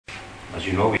As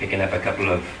you know, we're picking up a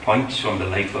couple of points from the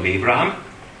life of Abraham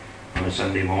on a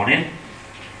Sunday morning.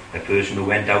 The person who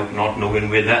went out not knowing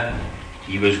whither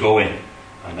he was going.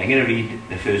 And I'm going to read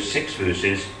the first 6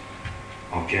 verses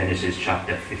of Genesis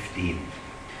chapter 15.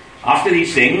 After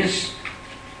these things,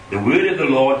 the word of the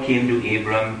Lord came to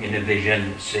Abram in a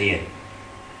vision, saying,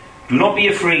 "Do not be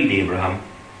afraid, Abraham.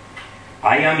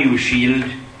 I am your shield,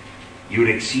 your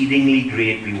exceedingly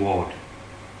great reward."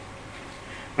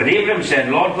 But Abram said,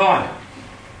 "Lord God,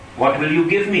 what will you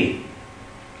give me,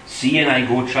 seeing I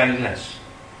go childless?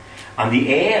 And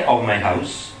the heir of my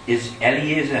house is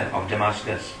Eliezer of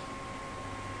Damascus."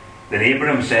 Then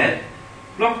Abram said,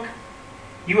 "Look,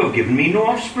 you have given me no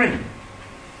offspring,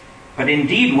 but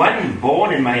indeed one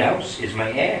born in my house is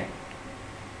my heir."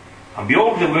 And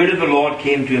behold, the word of the Lord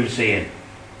came to him, saying,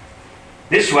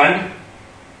 "This one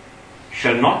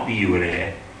shall not be your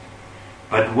heir,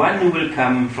 but one who will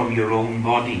come from your own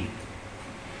body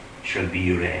shall be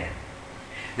your heir."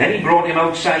 Then he brought him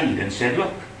outside and said,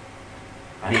 "Look."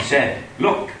 And he said,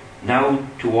 "Look now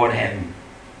toward heaven,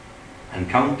 and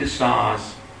count the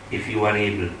stars, if you are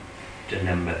able to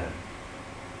number them."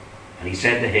 And he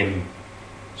said to him,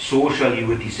 "So shall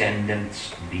your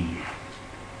descendants be."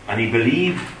 And he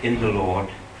believed in the Lord,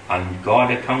 and God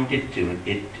accounted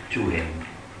it to him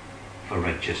for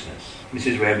righteousness. This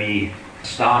is where we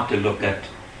start to look at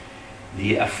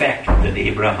the effect that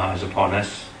Abraham has upon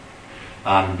us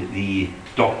and the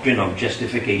doctrine of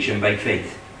justification by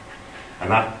faith.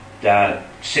 And that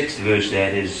 6th verse there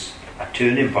is a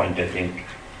turning point, I think,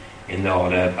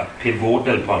 or a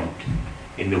pivotal point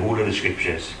in the whole of the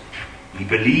scriptures. He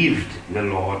believed in the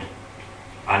Lord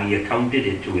and he accounted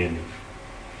it to him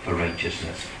for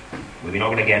righteousness. But we're not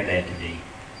going to get there today.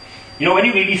 You know, when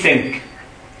you really think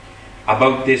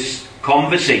about this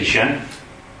conversation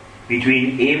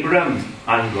between Abram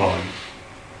and God,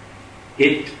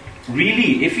 it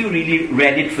really, if you really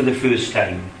read it for the first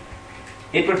time,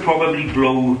 it would probably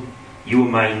blow your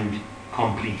mind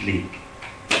completely.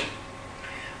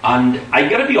 And I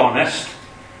got to be honest,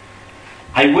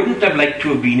 I wouldn't have liked to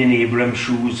have been in Abram's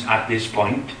shoes at this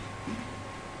point.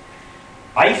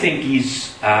 I think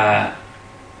his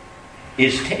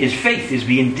faith is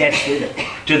being tested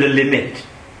to the limit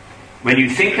when you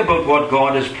think about what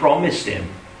God has promised him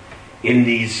in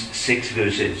these 6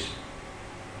 verses.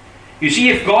 You see,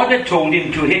 if God had told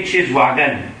him to hitch his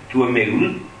wagon to a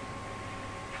mule,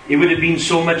 it would have been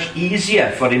so much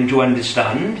easier for him to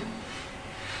understand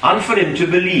and for him to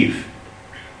believe.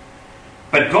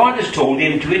 But God has told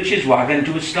him to hitch his wagon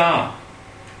to a star.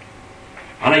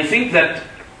 And I think that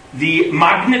the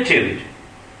magnitude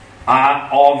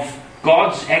of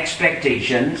God's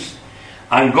expectations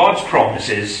and God's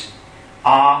promises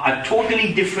are a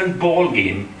totally different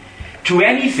ballgame to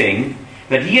anything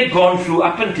that he had gone through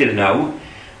up until now,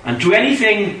 and to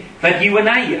anything that you and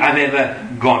I have ever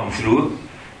gone through.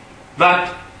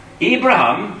 That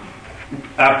Abraham,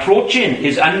 approaching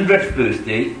his 100th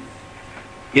birthday,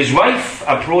 his wife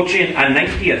approaching her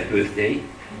 90th birthday,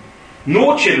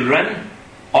 no children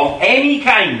of any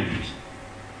kind.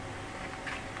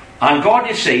 And God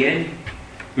is saying,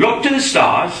 look to the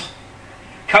stars,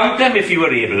 count them if you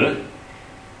are able,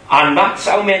 and that's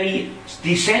how many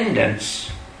descendants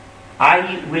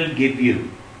I will give you.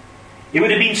 It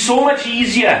would have been so much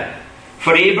easier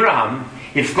for Abraham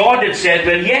if God had said,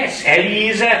 well, yes,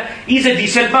 Eliezer, he's a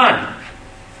decent man.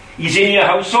 He's in your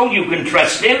household, you can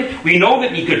trust him. We know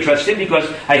that you could trust him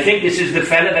because I think this is the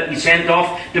fella that he sent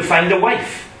off to find a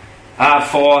wife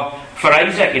for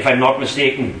Isaac, if I'm not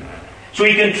mistaken. So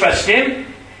you can trust him,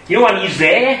 you know, and he's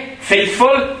there,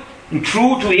 faithful and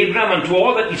true to Abraham and to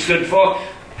all that he stood for.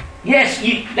 Yes,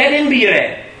 let him be your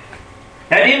heir.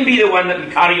 Let him be the one that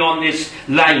will carry on this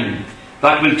line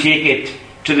that will take it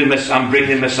to the and bring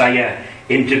the Messiah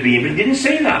into being. But he didn't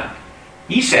say that.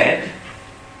 He said,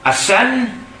 a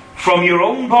son from your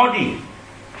own body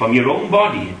will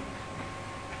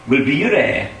be your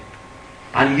heir,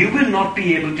 and you will not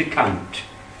be able to count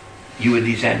your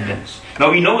descendants.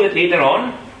 Now we know that later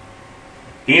on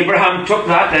Abraham took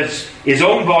that as his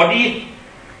own body,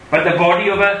 but the body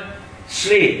of a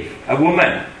slave, a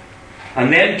woman,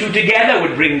 and then two together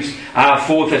would bring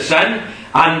forth a son,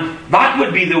 and that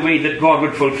would be the way that God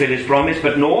would fulfill his promise.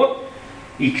 But no,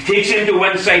 he takes him to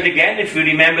one side again, if you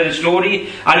remember the story,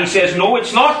 and he says, no,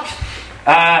 it's not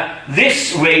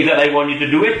this way that I want you to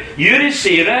do it. Here is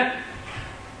Sarah.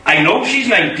 I know she's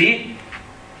 90.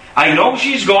 I know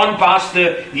she's gone past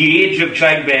the age of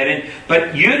childbearing,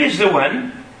 but here is the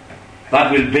one that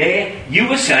will bear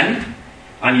you a son,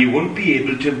 and you won't be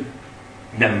able to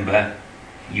number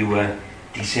your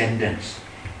descendants.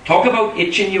 Talk about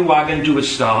hitching your wagon to a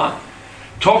star.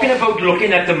 talking about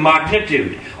looking at the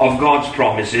magnitude of God's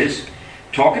promises,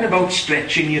 talking about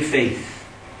stretching your faith.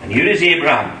 And here is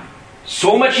Abraham.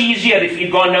 So much easier if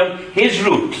he'd gone down his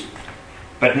route.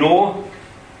 But no,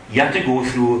 he had to go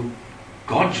through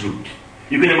God's route.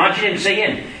 You can imagine him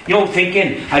saying,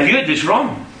 thinking, have you heard this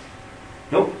wrong?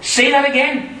 No, say that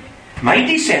again. My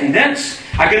descendants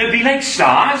are going to be like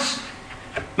stars.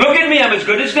 Look at me, I'm as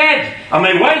good as dead. And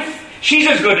my wife, she's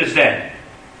as good as dead.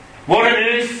 What on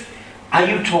earth are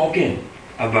you talking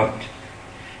about?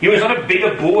 It's not a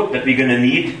bigger boat that we're going to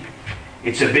need.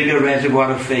 It's a bigger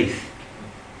reservoir of faith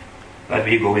that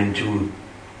we're going to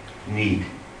need.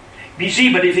 You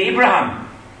see, but if Abraham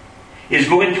is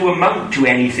going to amount to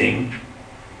anything,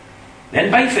 then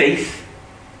by faith,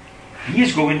 he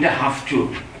is going to have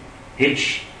to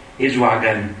hitch his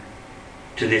wagon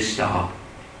to this star.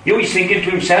 He's thinking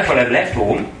to himself, well, I've left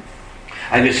home,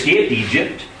 I've escaped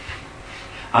Egypt,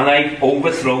 and I've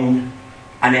overthrown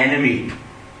an enemy.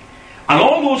 And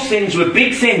all those things were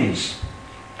big things,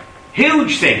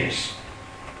 huge things,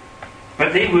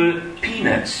 but they were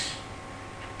peanuts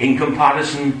in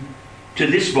comparison to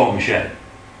this bombshell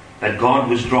that God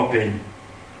was dropping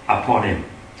upon him.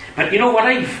 But what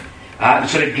I've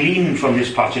sort of gleaned from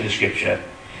this passage of Scripture,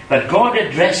 that God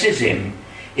addresses him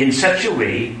in such a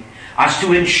way as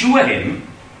to ensure him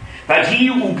that he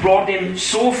who brought him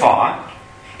so far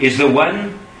is the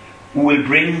one who will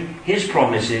bring his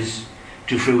promises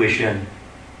to fruition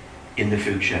in the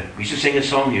future. We used to sing a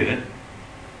song here.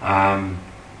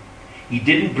 He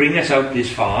didn't bring us out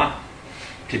this far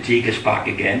to take us back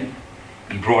again.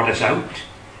 He brought us out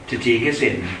to take us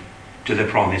in to the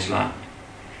promised land.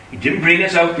 He didn't bring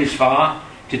us out this far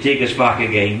to take us back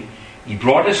again. He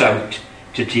brought us out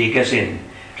to take us in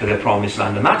to the promised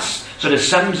land. And that sort of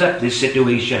sums up this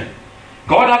situation.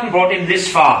 God hadn't brought him this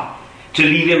far to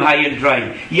leave him high and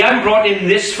dry. He hadn't brought him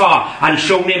this far and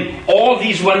shown him all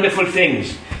these wonderful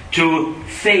things to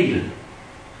fail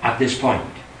at this point.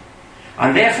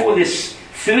 And therefore this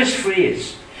first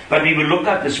phrase that we will look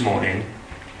at this morning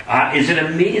is an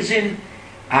amazing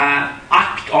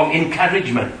act of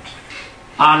encouragement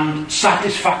and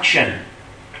satisfaction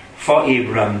for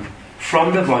Abram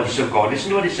from the voice of God. Listen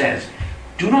to what it says.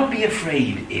 Do not be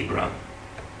afraid, Abram.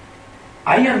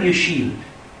 I am your shield,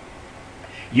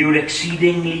 your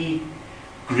exceedingly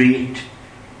great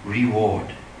reward.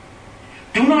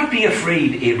 Do not be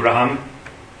afraid, Abraham.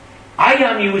 I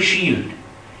am your shield,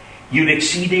 your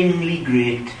exceedingly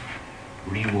great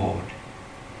reward.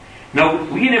 Now,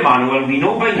 we in Emmanuel, we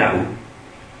know by now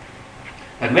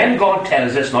that when God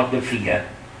tells us not to fear,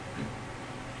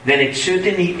 then it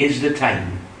certainly is the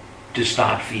time to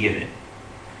start fearing.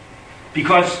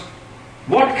 Because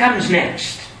what comes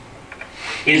next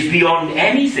is beyond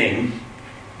anything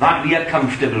that we are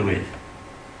comfortable with.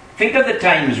 Think of the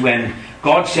times when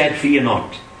God said, fear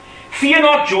not. Fear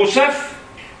not, Joseph.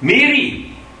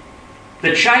 Mary,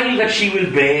 the child that she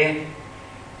will bear,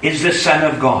 is the Son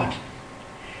of God.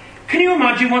 Can you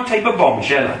imagine what type of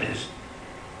bombshell that is?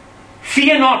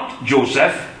 Fear not,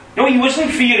 Joseph. No, he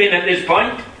wasn't fearing at this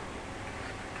point.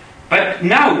 But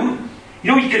now,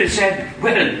 he could have said,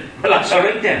 well, that's all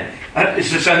right then.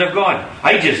 It's the Son of God.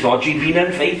 I just thought she'd been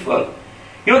unfaithful.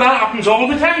 That happens all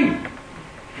the time.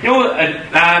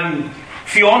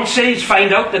 Fiancés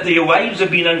find out that their wives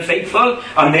have been unfaithful,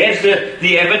 and there's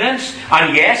the evidence.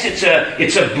 And yes,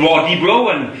 it's a bloody blow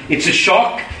and it's a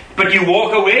shock, but you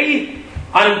walk away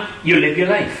and you live your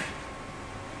life.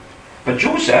 But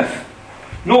Joseph,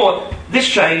 no, this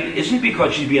child isn't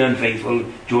because she's been unfaithful,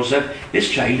 Joseph. This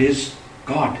child is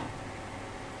God.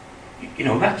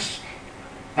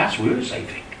 That's worse, I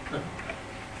think.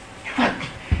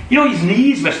 His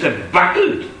knees must have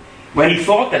buckled when he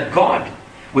thought that God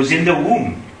was in the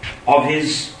womb of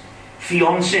his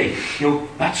fiancée.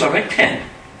 That's all right then.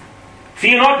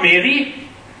 Fear not, Mary.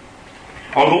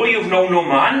 Although you've known no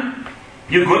man,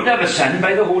 you're going to have a son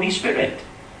by the Holy Spirit.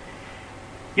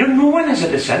 No one has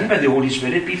had a son by the Holy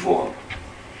Spirit before.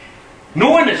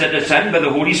 No one has had a son by the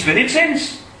Holy Spirit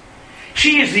since.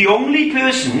 She is the only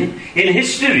person in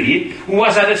history who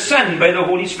has had a son by the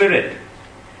Holy Spirit.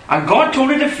 And God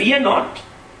told her to fear not.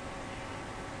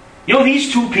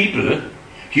 These two people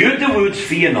heard the words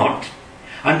fear not,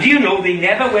 and do you know they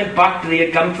never went back to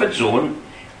their comfort zone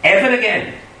ever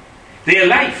again. Their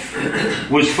life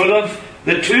was full of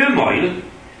the turmoil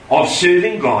of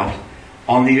serving God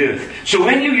on the earth. So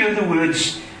when you hear the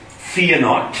words fear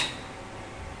not,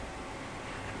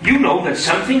 you know that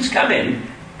something's coming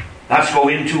that's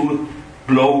going to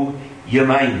blow your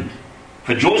mind.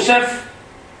 For Joseph,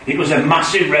 it was a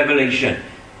massive revelation.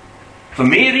 For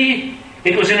Mary,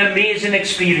 it was an amazing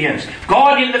experience.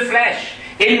 God in the flesh,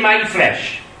 in my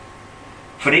flesh.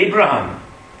 for Abraham.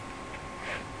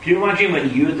 Can you imagine when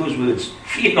he heard those words?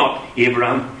 Fear not,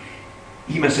 Abraham.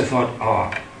 He must have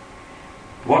thought,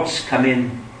 what's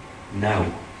coming now?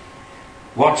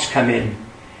 What's coming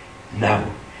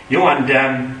now? You know,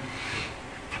 and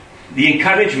the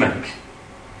encouragement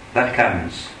that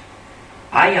comes,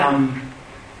 I am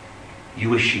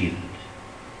your shield.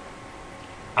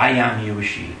 I am your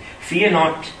shield. Fear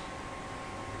not,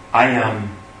 I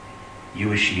am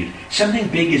your shield. Something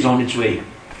big is on its way.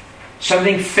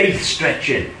 Something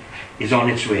faith-stretching is on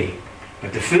its way.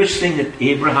 But the first thing that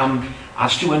Abraham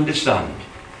has to understand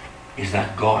is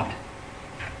that God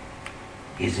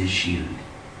is his shield.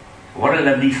 What a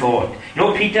lovely thought. You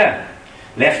know, Peter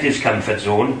left his comfort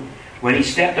zone when he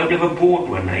stepped out of a boat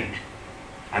one night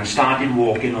and started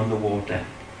walking on the water.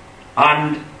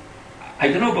 And I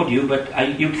don't know about you,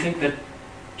 but you'd think that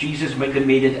Jesus might have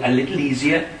made it a little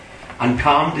easier and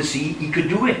calmed the sea. He could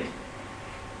do it.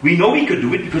 We know he could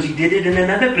do it because he did it in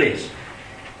another place.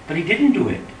 But he didn't do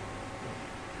it.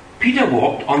 Peter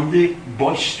walked on the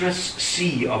boisterous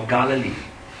sea of Galilee.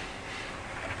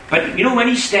 But you know, when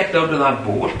he stepped out of that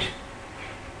boat,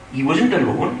 he wasn't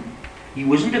alone. He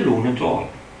wasn't alone at all.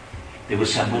 There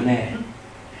was someone there.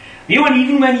 You know, and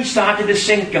even when he started to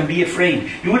sink and be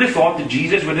afraid, you would have thought that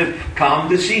Jesus would have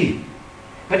calmed the sea.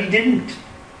 But he didn't.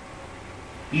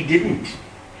 He didn't.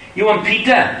 You know, and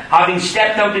Peter, having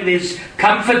stepped out of his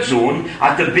comfort zone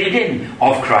at the bidding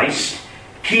of Christ,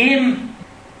 came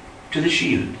to the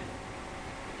shield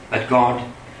that God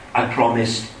had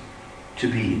promised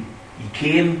to be. He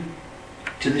came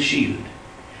to the shield.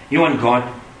 You know, and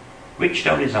God reached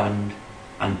out his hand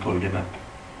and pulled him up.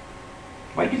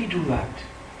 Why did he do that?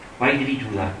 Why did he do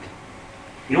that?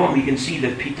 You know, and we can see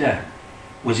that Peter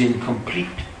was in complete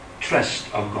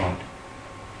trust of God.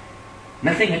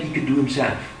 Nothing that he could do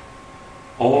himself.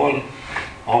 All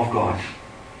of God.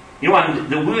 You know, and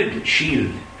the word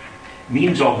shield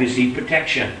means obviously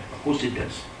protection. Of course it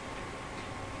does.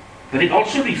 But it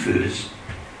also refers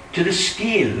to the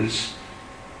scales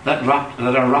that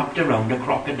are wrapped around a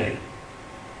crocodile.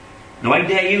 Now I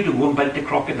dare you to go and bite a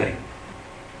crocodile.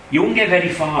 You won't get very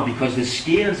far because the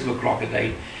scales of a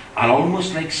crocodile are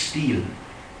almost like steel.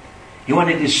 You know,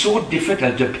 and it is so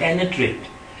difficult to penetrate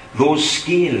those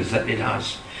scales that it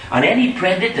has. And any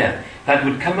predator that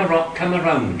would come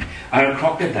around a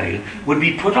crocodile would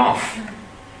be put off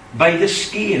by the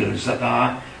scales that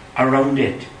are around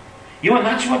it. You know, and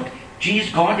that's what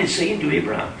God is saying to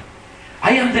Abraham.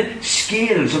 I am the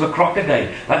scales of a crocodile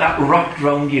that are wrapped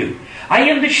round you. I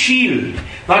am the shield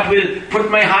that will put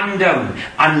my hand down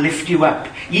and lift you up.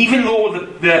 Even though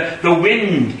the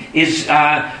wind is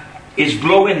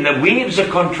blowing, the waves are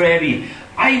contrary,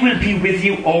 I will be with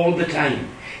you all the time.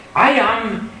 I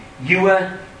am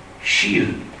your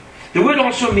shield. The word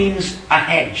also means a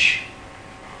hedge.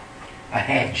 A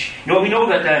hedge. You know, we know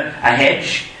that a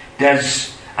hedge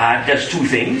does two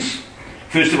things.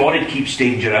 First of all, it keeps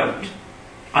danger out,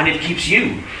 and it keeps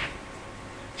you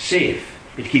safe.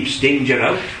 It keeps danger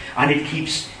out, and it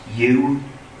keeps you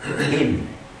in.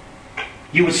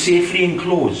 You are safely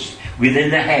enclosed within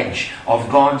the hedge of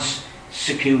God's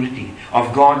security,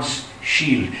 of God's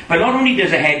shield. But not only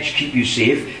does a hedge keep you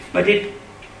safe, but it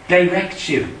directs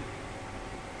you.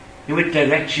 You know, it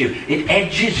directs you. It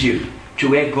edges you to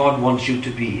where God wants you to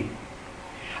be.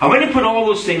 And when you put all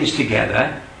those things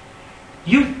together,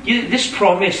 this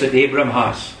promise that Abraham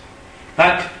has,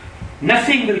 that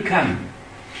nothing will come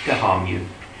to harm you,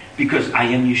 because I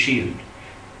am your shield.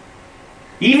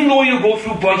 Even though you go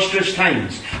through boisterous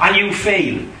times and you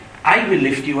fail, I will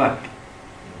lift you up.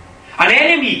 An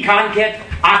enemy can't get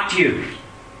at you,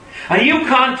 and you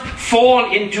can't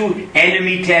fall into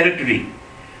enemy territory.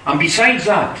 And besides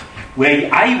that,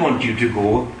 where I want you to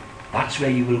go, that's where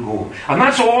you will go. And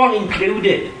that's all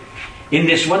included in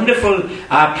this wonderful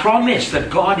promise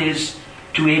that God is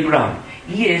to Abraham.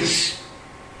 He is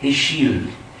his shield.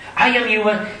 I am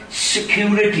your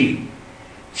security,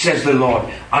 says the Lord,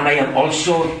 and I am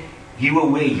also your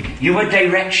way, your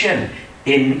direction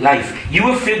in life,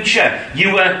 your future,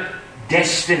 your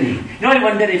destiny. You know, I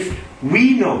wonder if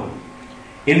we know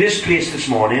in this place this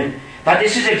morning that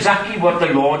this is exactly what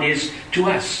the Lord is to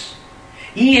us.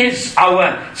 He is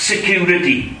our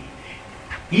security.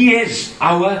 He is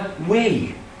our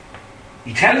way.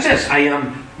 He tells us, I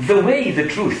am the way, the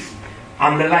truth,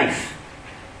 and the life.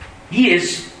 He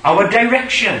is our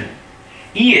direction.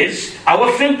 He is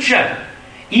our future.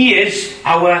 He is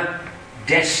our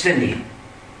destiny.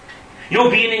 You know,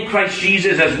 being in Christ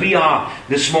Jesus as we are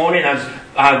this morning,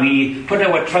 as we put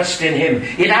our trust in him,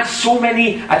 it has so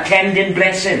many attendant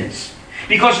blessings.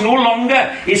 Because no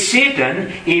longer is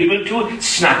Satan able to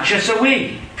snatch us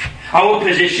away. Our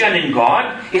position in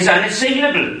God is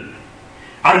unassailable.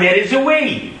 And there is a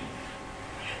way.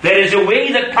 There is a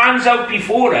way that pans out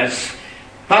before us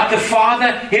that the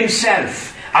Father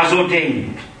himself has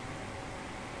ordained.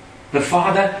 The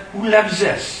Father who loves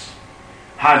us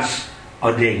has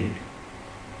ordained.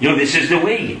 This is the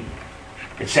way.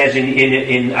 It says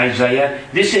in Isaiah,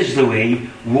 this is the way,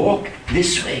 walk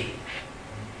this way.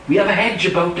 We have a hedge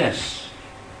about us.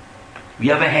 We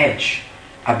have a hedge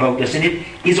about us. And it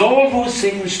is all those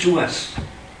things to us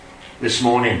this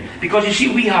morning. Because you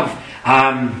see, we have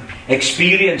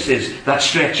experiences that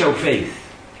stretch our faith.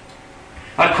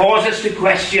 That cause us to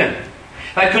question.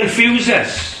 That confuse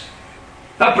us.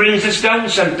 That brings us down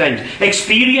sometimes.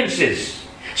 Experiences.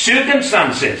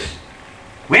 Circumstances.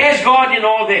 Where's God in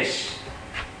all this?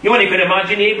 You can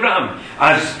imagine Abraham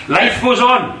as life goes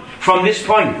on from this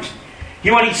point.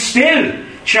 He's still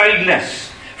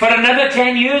childless for another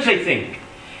 10 years, I think.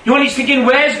 He's thinking,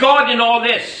 where's God in all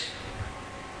this?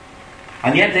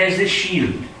 And yet there's this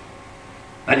shield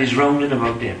that is rounded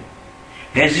about him.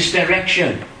 There's this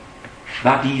direction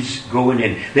that he's going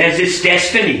in. There's this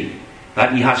destiny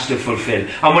that he has to fulfill.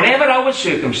 And whatever our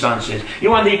circumstances,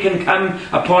 they can come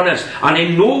upon us, and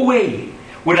in no way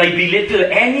would I belittle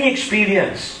any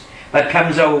experience that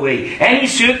comes our way, any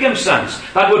circumstance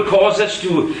that would cause us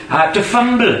to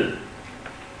fumble,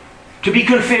 to be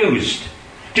confused,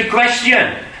 to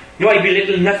question. I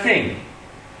belittle nothing,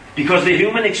 because the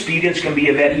human experience can be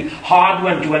a very hard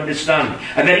one to understand,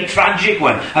 a very tragic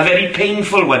one, a very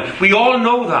painful one. We all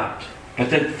know that. But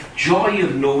the joy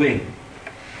of knowing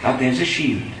that there's a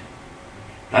shield,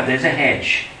 that there's a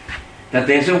hedge, that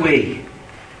there's a way,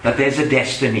 that there's a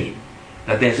destiny,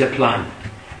 that there's a plan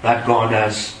that God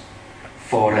has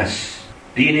for us.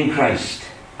 Being in Christ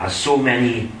has so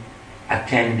many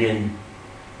attending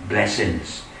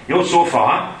blessings. So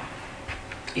far,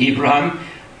 Abraham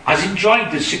has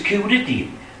enjoyed the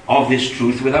security of this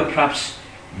truth without perhaps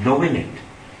knowing it.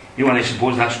 I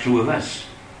suppose that's true of us.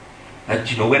 That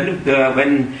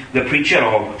when the preacher,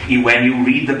 or when you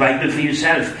read the Bible for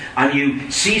yourself and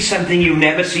you see something you've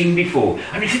never seen before,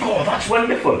 and you think, oh, that's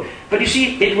wonderful. But you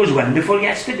see, it was wonderful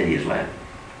yesterday as well.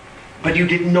 But you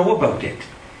didn't know about it.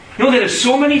 There are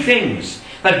so many things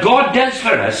that God does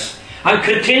for us, and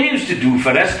continues to do for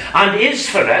us, and is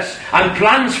for us, and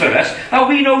plans for us, that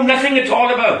we know nothing at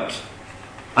all about.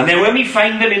 And then when we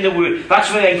find them in the Word,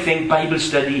 that's why I think Bible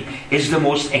study is the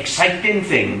most exciting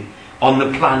thing on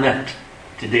the planet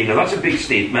today. Now that's a big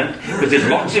statement, because there's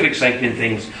lots of exciting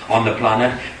things on the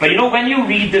planet. But when you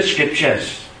read the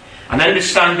scriptures and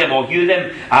understand them, or hear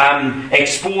them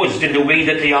exposed in the way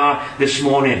that they are this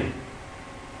morning,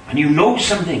 and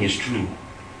something is true.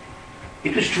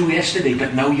 It was true yesterday,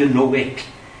 but now you know it.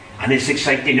 And it's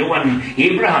exciting. And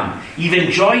Abraham even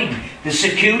enjoyed the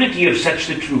security of such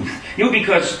the truth.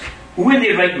 Because who in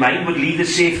their right mind would leave the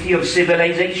safety of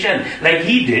civilization like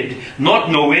he did,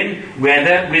 not knowing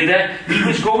whither he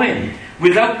was going,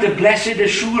 without the blessed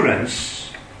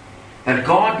assurance that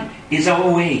God is our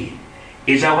way,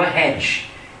 is our hedge,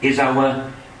 is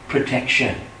our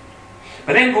protection.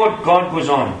 But then God goes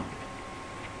on.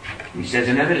 He says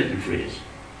another little phrase.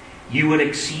 You an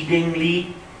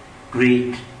exceedingly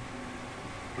great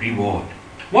reward.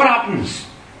 What happens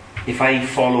if I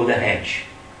follow the hedge?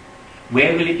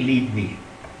 Where will it lead me?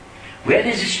 Where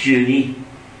is this journey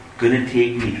going to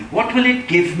take me? What will it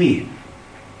give me?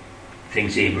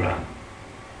 Thinks Abraham.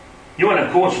 And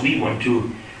of course we want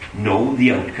to know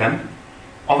the outcome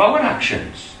of our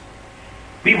actions.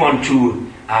 We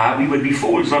would be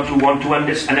fools not to want to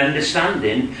an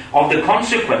understanding of the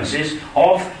consequences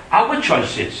of our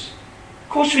choices. Of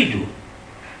course we do.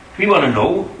 We want to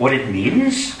know what it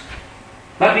means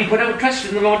that we put our trust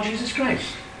in the Lord Jesus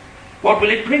Christ. What will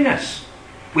it bring us?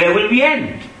 Where will we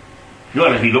end?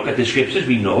 As we look at the scriptures,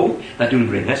 we know that it will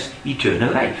bring us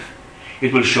eternal life.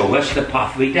 It will show us the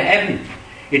pathway to heaven.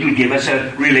 It will give us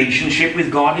a relationship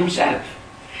with God himself.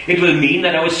 It will mean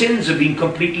that our sins have been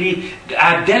completely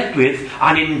dealt with,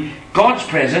 and in God's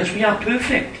presence we are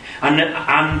perfect,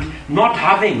 and not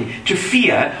having to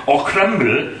fear or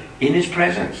crumble in his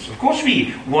presence. Of course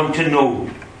we want to know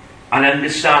and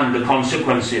understand the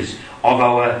consequences of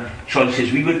our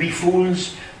choices. We would be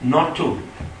fools not to.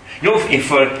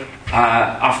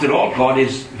 After all, God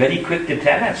is very quick to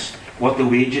tell us what the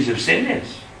wages of sin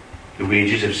is. The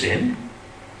wages of sin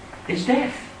is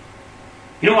death.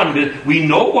 And we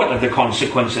know what the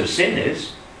consequence of sin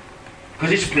is,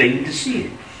 because it's plain to see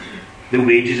it. The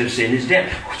wages of sin is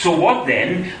death. So what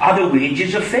then are the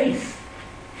wages of faith?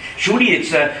 Surely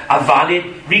it's a valid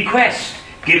request,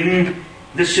 given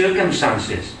the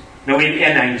circumstances. Now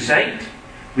in hindsight,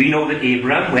 we know that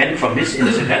Abraham went from this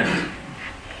incident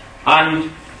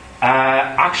and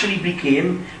actually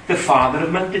became the father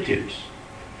of multitudes,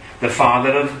 the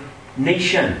father of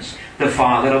nations, the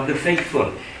father of the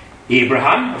faithful.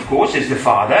 Abraham, of course, is the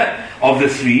father of the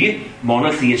three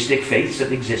monotheistic faiths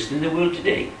that exist in the world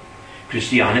today.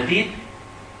 Christianity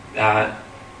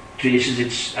traces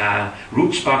its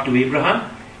roots back to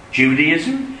Abraham.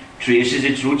 Judaism traces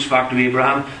its roots back to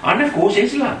Abraham. And of course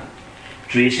Islam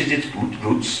traces its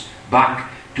roots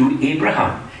back to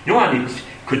Abraham. You know, and it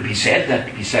could be said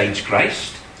that besides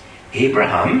Christ,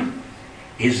 Abraham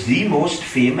is the most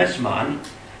famous man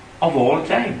of all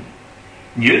time.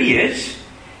 And here he is,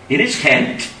 in his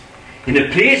tent, in a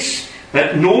place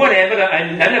that no one ever,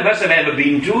 and none of us have ever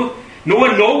been to. No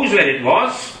one knows where it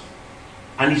was.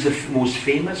 And he's the most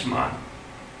famous man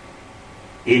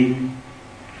in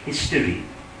history.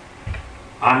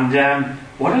 And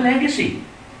what a legacy.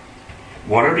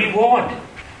 What a reward.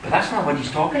 But that's not what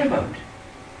he's talking about.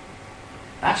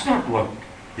 That's not what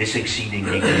this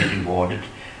exceedingly great reward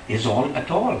is all at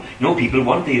all. You know, people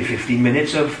want their 15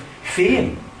 minutes of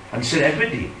fame and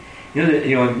celebrity. You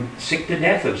know, I'm sick to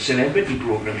death of celebrity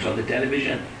programs on the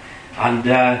television.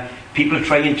 And people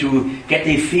trying to get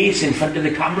their face in front of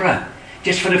the camera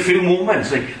just for a few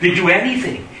moments. Like, they do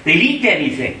anything. They'll eat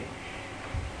anything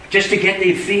just to get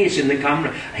their face in the camera.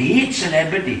 I hate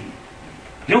celebrity.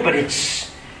 You know, but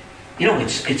it's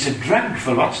a drug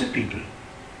for lots of people.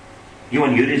 You know,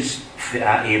 and here is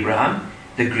Abraham,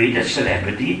 the greatest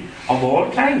celebrity of all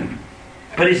time.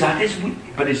 But is that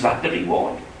the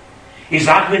reward? Is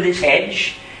that where this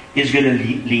hedge is going to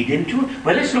lead into?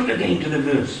 Well, let's look again to the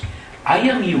verse. I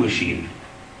am your shield.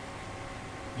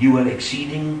 You are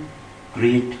exceeding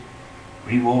great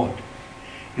reward.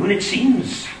 You know, it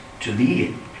seems to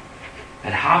me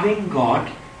that having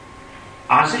God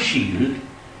as a shield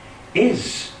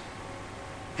is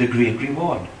the great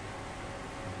reward.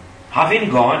 Having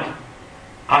God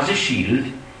as a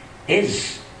shield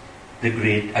is a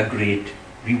great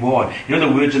reward. You know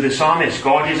the words of the psalmist,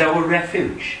 God is our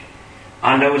refuge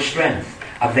and our strength,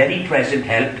 a very present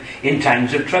help in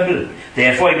times of trouble.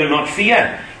 Therefore I will not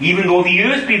fear, even though the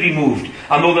earth be removed,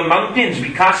 and though the mountains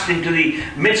be cast into the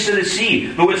midst of the sea,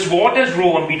 though its waters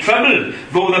roar and be troubled,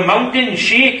 though the mountains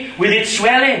shake with its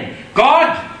swelling.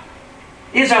 God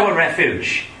is our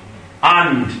refuge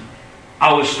and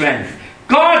our strength.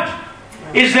 God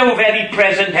is our very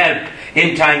present help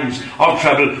in times of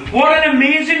trouble. What an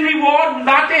amazing reward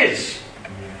that is.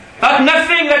 That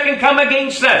nothing that can come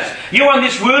against us. You know, and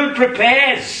this world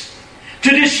prepares to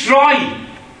destroy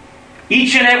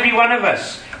each and every one of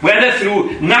us. Whether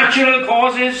through natural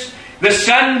causes, the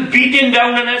sun beating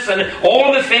down on us and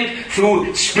all the things,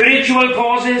 through spiritual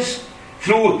causes,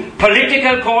 through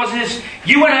political causes,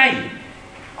 you and I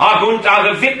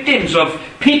are the victims of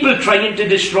people trying to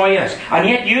destroy us. And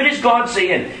yet here is God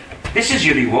saying, this is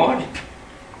your reward.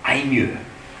 I'm here.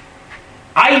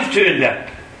 I've turned up.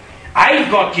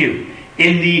 I've got you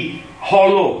in the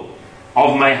hollow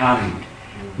of my hand.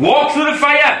 Walk through the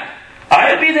fire.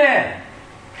 I'll be there.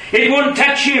 It won't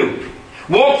touch you.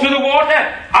 Walk through the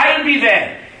water. I'll be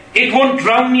there. It won't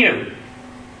drown you.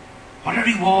 What a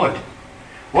reward.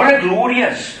 What a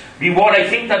glorious reward. I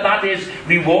think that is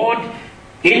reward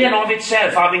in and of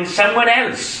itself, having someone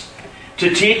else to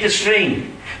take the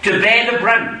strain, to bear the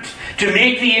brunt, to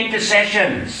make the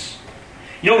intercessions.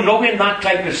 You know, knowing that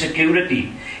type of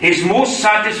security is most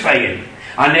satisfying,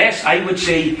 and yes, I would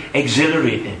say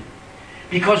exhilarating,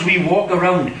 because we walk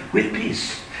around with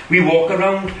peace. We walk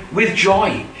around with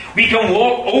joy. We can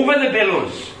walk over the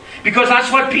billows, because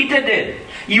that's what Peter did.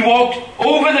 He walked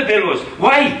over the billows.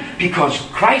 Why? Because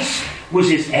Christ was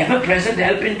his ever-present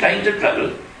help in times of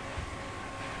trouble.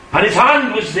 And his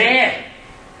hand was there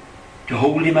to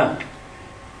hold him up.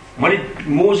 What did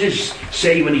Moses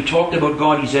say when he talked about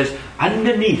God? He says,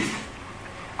 underneath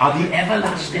are the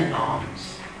everlasting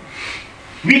arms.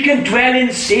 We can dwell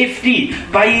in safety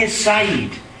by his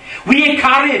side. We are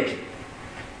carried.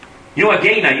 You know,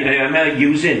 again, I'm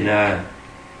using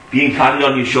being carried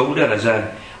on your shoulder as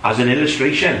an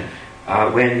illustration.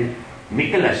 When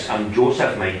Nicholas and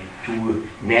Joseph, my two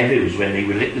nephews, when they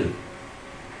were little,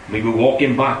 we were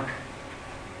walking back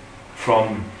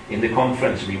in the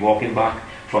conference, we were walking back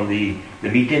from the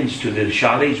meetings to the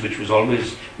chalets, which was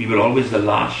we were always the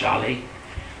last chalet.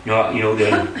 You know,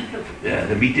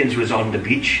 the meetings was on the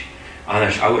beach,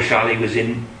 and our chalet was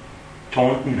in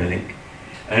Taunton, I think.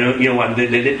 And you know, and the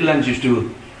little ones used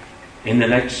to, in the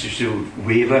nights, used to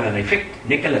waver, and I picked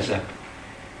Nicholas up.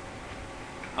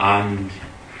 And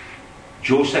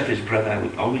Joseph, his brother,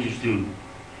 always used to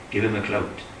give him a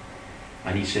clout.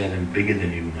 And he said, I'm bigger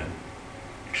than you now.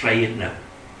 Try it now.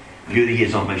 here he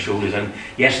is on my shoulders. And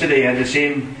yesterday I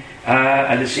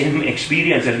had the same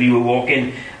experience as we were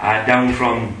walking down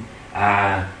from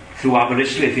through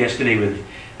Aberystwyth yesterday with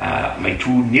my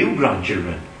two new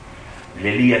grandchildren,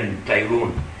 Lily and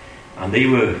Tyrone, and they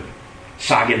were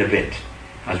sagging a bit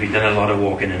as we'd done a lot of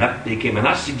walking, and up they came, and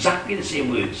that's exactly the same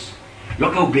words.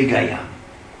 Look how big I am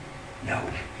now.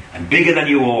 I'm bigger than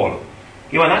you all.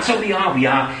 You know, and that's how we are. We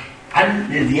are,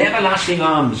 and the everlasting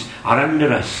arms are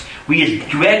under us. We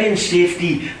dwell in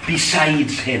safety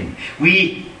besides him.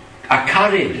 We are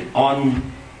carried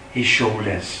on his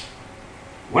shoulders.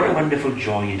 What a wonderful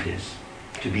joy it is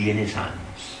to be in his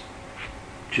hands.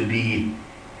 To be,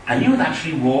 and you know, that's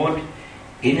reward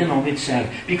in and of itself.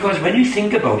 Because when you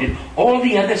think about it, all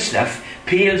the other stuff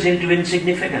pales into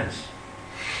insignificance.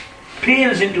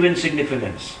 Pales into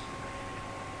insignificance.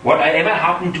 Whatever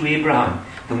happened to Abraham,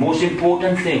 the most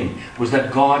important thing was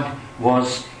that God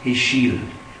was his shield.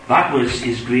 That was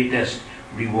his greatest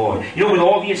reward. You know, with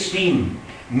all the esteem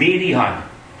Mary had,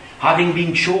 having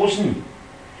been chosen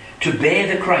to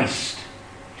bear the Christ,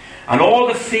 and all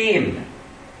the fame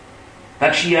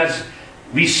that she has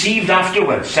received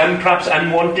afterwards, some perhaps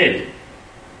unwanted.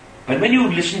 But when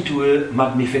you listen to her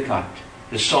Magnificat,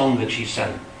 the song that she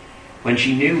sang, when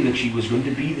she knew that she was going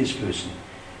to be this person,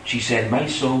 she said, my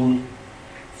soul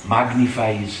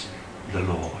magnifies the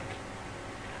Lord,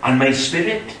 and my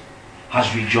spirit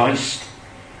has rejoiced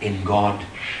in God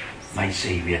my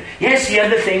Saviour. Yes, the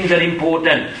other things are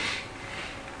important,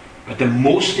 but the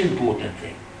most important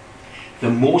thing,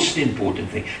 you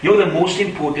know, the most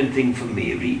important thing for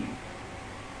Mary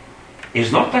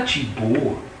is not that she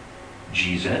bore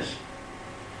Jesus,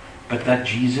 but that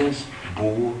Jesus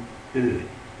bore her.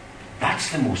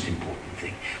 That's the most important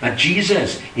thing. That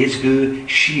Jesus is her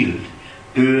shield,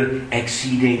 her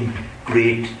exceeding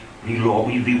great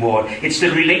reward. It's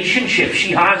the relationship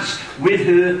she has with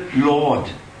her Lord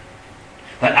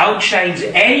that outshines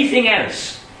anything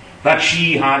else that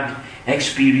she had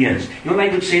experienced. You know, I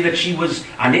would say that she was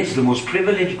and is the most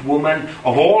privileged woman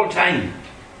of all time.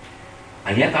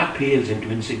 And yet that pales into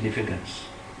insignificance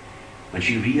when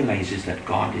she realizes that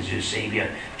God is her Saviour.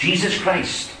 Jesus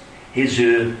Christ is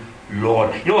her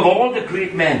Lord. You know, of all the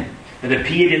great men that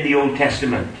appeared in the Old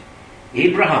Testament,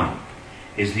 Abraham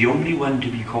is the only one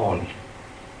to be called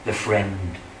the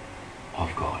friend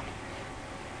of God.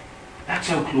 That's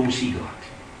how close he got.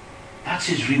 That's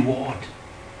his reward.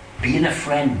 Being a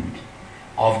friend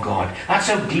of God. That's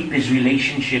how deep his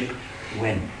relationship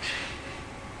went.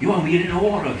 You are we're in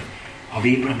awe of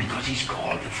Abraham because he's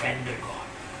called the friend of God.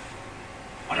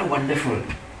 What a wonderful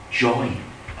joy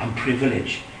and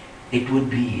privilege it would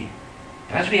be.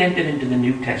 As we entered into the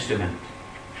New Testament,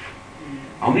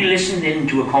 and we listened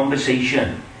into a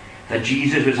conversation that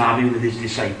Jesus was having with his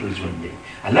disciples one day.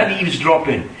 I love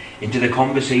eavesdropping into the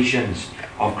conversations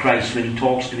of Christ when he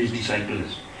talks to his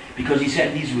disciples. Because he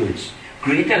said these words,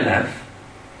 greater love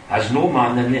has no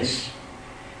man than this,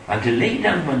 than to lay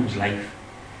down one's life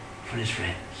for his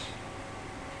friends.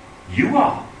 You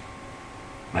are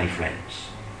my friends.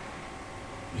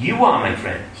 You are my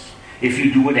friends, if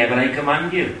you do whatever I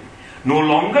command you. No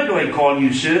longer do I call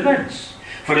you servants,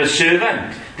 for a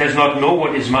servant does not know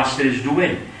what his master is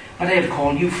doing, but I have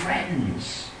called you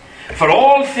friends. For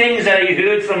all things that I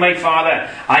heard from my Father,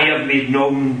 I have made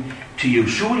known to you.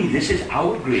 Surely this is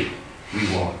our great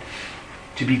reward,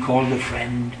 to be called the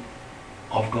friend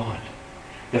of God,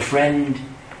 the friend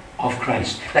of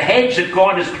Christ. The hedge that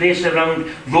God has placed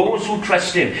around those who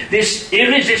trust him, this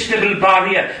irresistible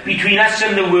barrier between us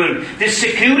and the world, this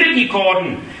security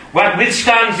cordon that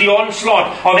withstands the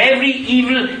onslaught of every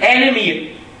evil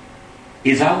enemy,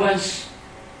 is ours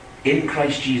in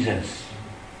Christ Jesus.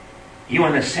 You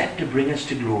are set to bring us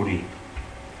to glory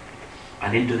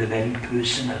and into the very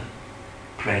personal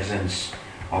presence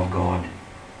of God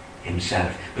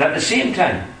himself. But at the same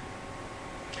time,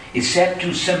 it's set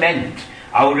to cement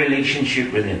our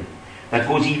relationship with him that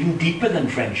goes even deeper than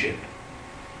friendship.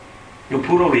 You know,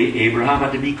 poor old Abraham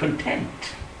had to be content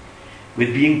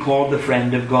with being called the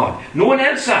friend of God. No one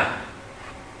else had,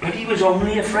 but he was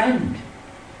only a friend.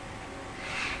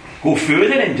 Go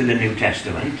further into the New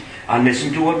Testament and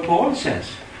listen to what Paul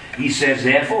says. He says,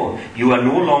 therefore, you are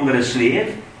no longer a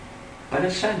slave, but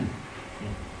a son.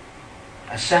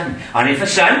 A son. And if a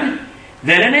son,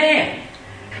 then an heir.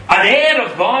 An heir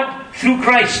of God through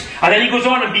Christ. And then he goes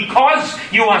on, and because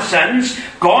you are sons,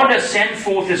 God has sent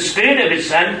forth the Spirit of his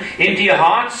Son into your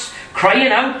hearts,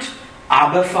 crying out,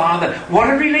 Abba, Father. What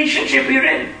a relationship we're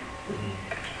in.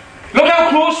 Look how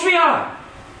close we are.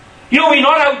 You know, we're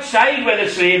not outside where the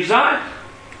slaves are.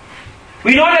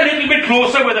 We're not a little bit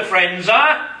closer where the friends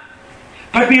are.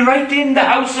 but be right in the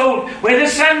household where the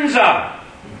sons are.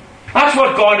 That's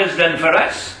what God has done for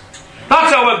us.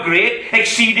 That's our great,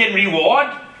 exceeding reward.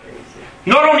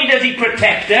 Not only does He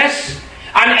protect us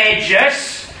and edge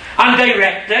us and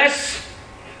direct us,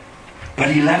 but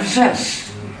He loves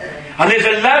us. And there's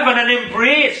a love and an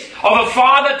embrace of a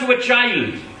father to a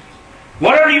child.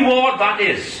 What a reward that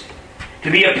is,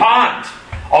 to be a part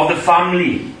of the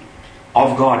family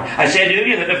of God. I said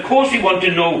earlier that of course we want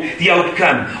to know the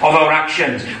outcome of our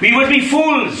actions. We would be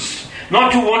fools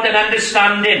not to want an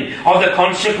understanding of the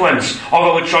consequence of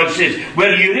our choices.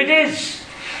 Well, here it is.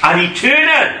 An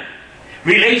eternal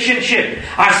relationship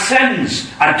as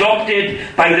sons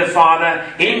adopted by the Father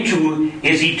into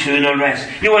His eternal rest.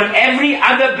 You want every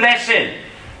other blessing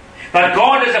that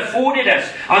God has afforded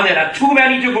us, and there are too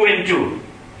many to go into.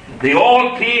 They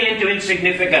all pale into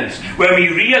insignificance when we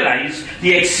realize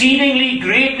the exceedingly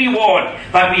great reward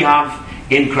that we have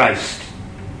in Christ.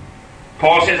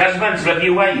 Paul says, husbands, love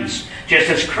your wives, just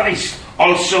as Christ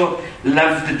also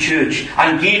loved the church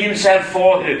and gave Himself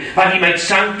for her, that He might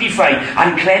sanctify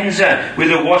and cleanse her with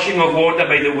the washing of water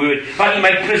by the word, that He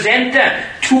might present her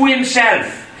to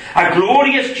Himself, a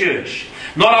glorious church,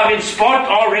 not having spot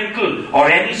or wrinkle or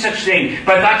any such thing,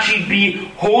 but that she be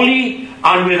holy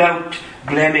and without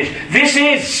blemish. This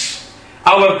is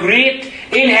our great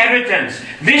inheritance.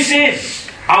 This is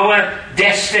our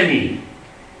destiny.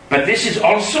 But this is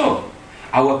also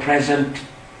our present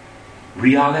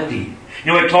reality.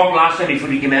 You know, I talked last time, if you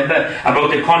remember,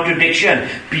 about the contradiction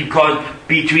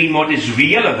between what is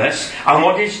real of us and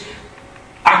what is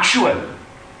actual.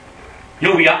 You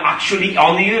know, we are actually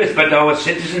on the earth, but our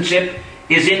citizenship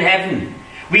is in heaven.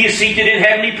 We are seated in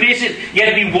heavenly places,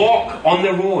 yet we walk on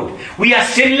the road. We are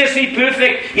sinlessly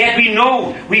perfect, yet we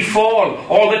know we fall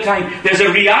all the time. There's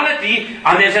a reality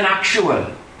and there's an actual.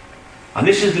 And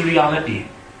this is the reality,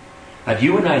 that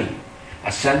you and I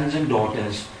are sons and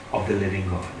daughters of the living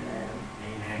God.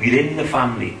 We're in the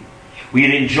family.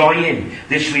 We're enjoying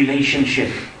this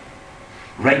relationship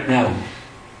right now.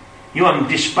 You know,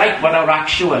 despite what our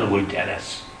actual will tell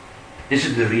us, this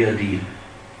is the real deal.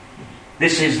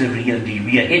 This is the real deal.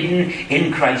 We are hidden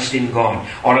in Christ in God.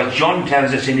 Or as John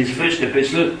tells us in his first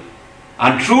epistle,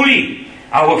 and truly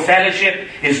our fellowship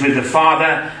is with the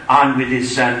Father and with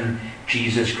His Son,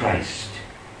 Jesus Christ.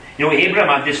 You know, Abraham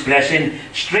had this blessing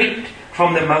straight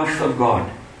from the mouth of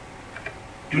God.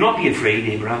 Do not be afraid,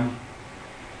 Abraham.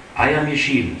 I am your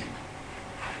shield,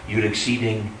 your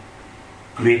exceeding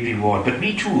great reward. But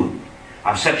we too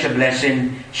have such a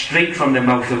blessing straight from the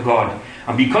mouth of God.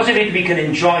 And because of it, we can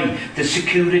enjoy the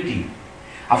security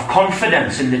of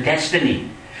confidence in the destiny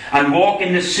and walk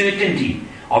in the certainty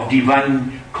of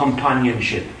divine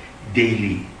companionship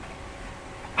daily,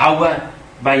 hour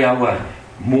by hour,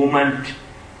 moment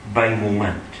by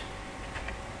moment.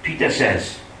 Peter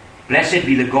says, blessed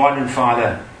be the God and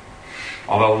Father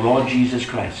of our Lord Jesus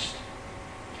Christ,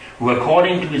 who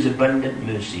according to His abundant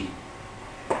mercy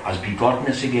has begotten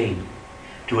us again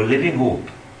to a living hope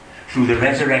through the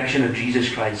resurrection of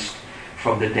Jesus Christ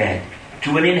from the dead,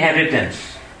 to an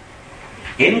inheritance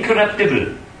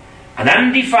incorruptible and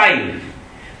undefiled,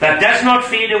 that does not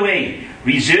fade away,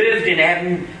 reserved in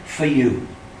heaven for you.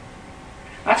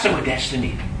 That's our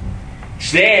destiny.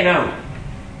 It's there now,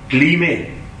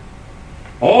 gleaming,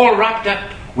 all wrapped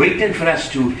up, waiting for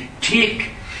us to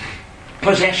take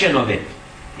possession of it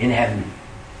in heaven.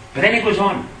 But then it goes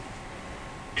on.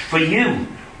 For you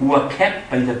who are kept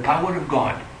by the power of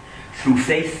God through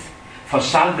faith for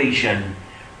salvation,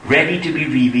 ready to be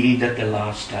revealed at the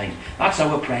last time. That's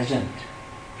our present.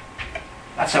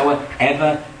 That's our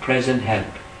ever-present help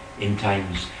in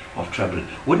times of trouble.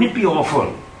 Wouldn't it be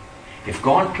awful if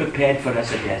God prepared for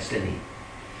us a destiny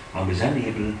and was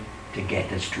unable to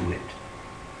get us to it?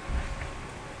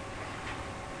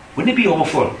 Wouldn't it be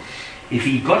awful if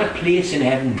He got a place in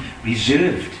heaven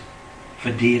reserved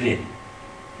for David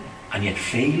and yet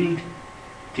failed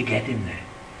to get him there?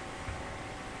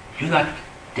 You know, that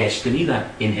destiny,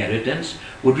 that inheritance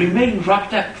would remain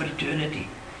wrapped up for eternity.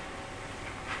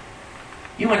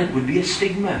 You know, and it would be a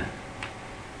stigma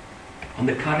on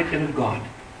the character of God,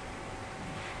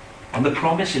 on the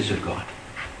promises of God,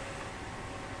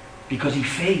 because he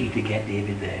failed to get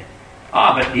David there.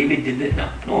 But David did it.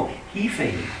 No, he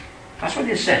failed. That's what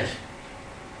it says.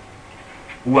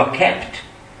 Who are kept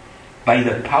by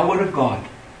the power of God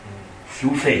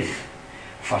through faith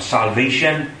for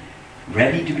salvation,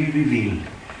 ready to be revealed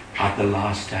at the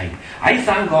last time. I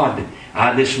thank God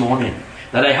this morning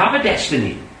that I have a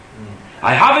destiny.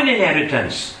 I have an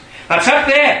inheritance that's up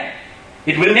there.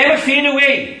 It will never fade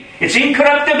away. It's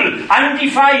incorruptible,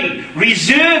 undefiled,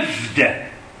 reserved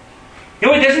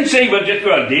No, it doesn't say, well,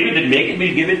 David didn't make it,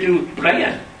 we'll give it to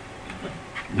Brian.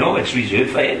 No, it's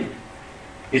reserved for him.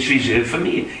 It's reserved for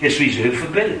me. It's reserved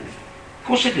for Bill. Of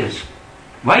course it is.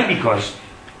 Why? Because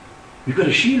we've got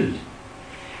a shield.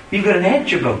 We've got an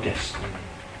edge about us.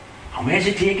 And where's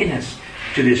it taking us?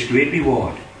 To this great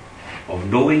reward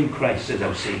of knowing Christ as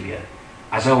our Saviour,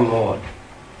 as our Lord,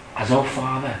 as our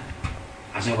Father,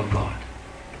 as our God.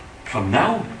 From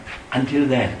now until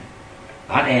then,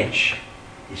 that edge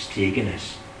is taking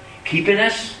us, keeping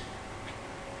us,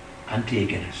 and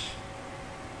taking us.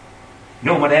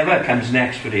 No, whatever comes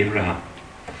next for Abraham,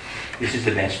 this is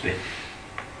the best bit.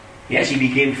 Yes, he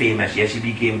became famous. Yes, he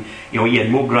became, he had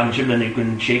more grandchildren than he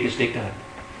couldn't shake a stick at.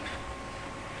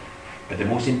 But the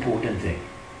most important thing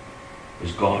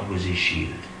was God was his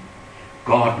shield.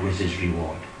 God was his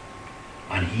reward.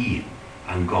 And he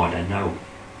and God are now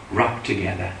wrapped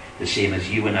together, the same as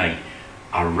you and I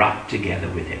are wrapped together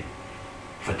with him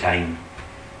for time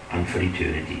and for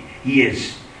eternity. He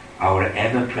is our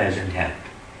ever-present help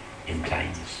in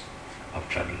times of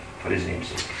trouble. For his name's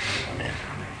sake. Amen.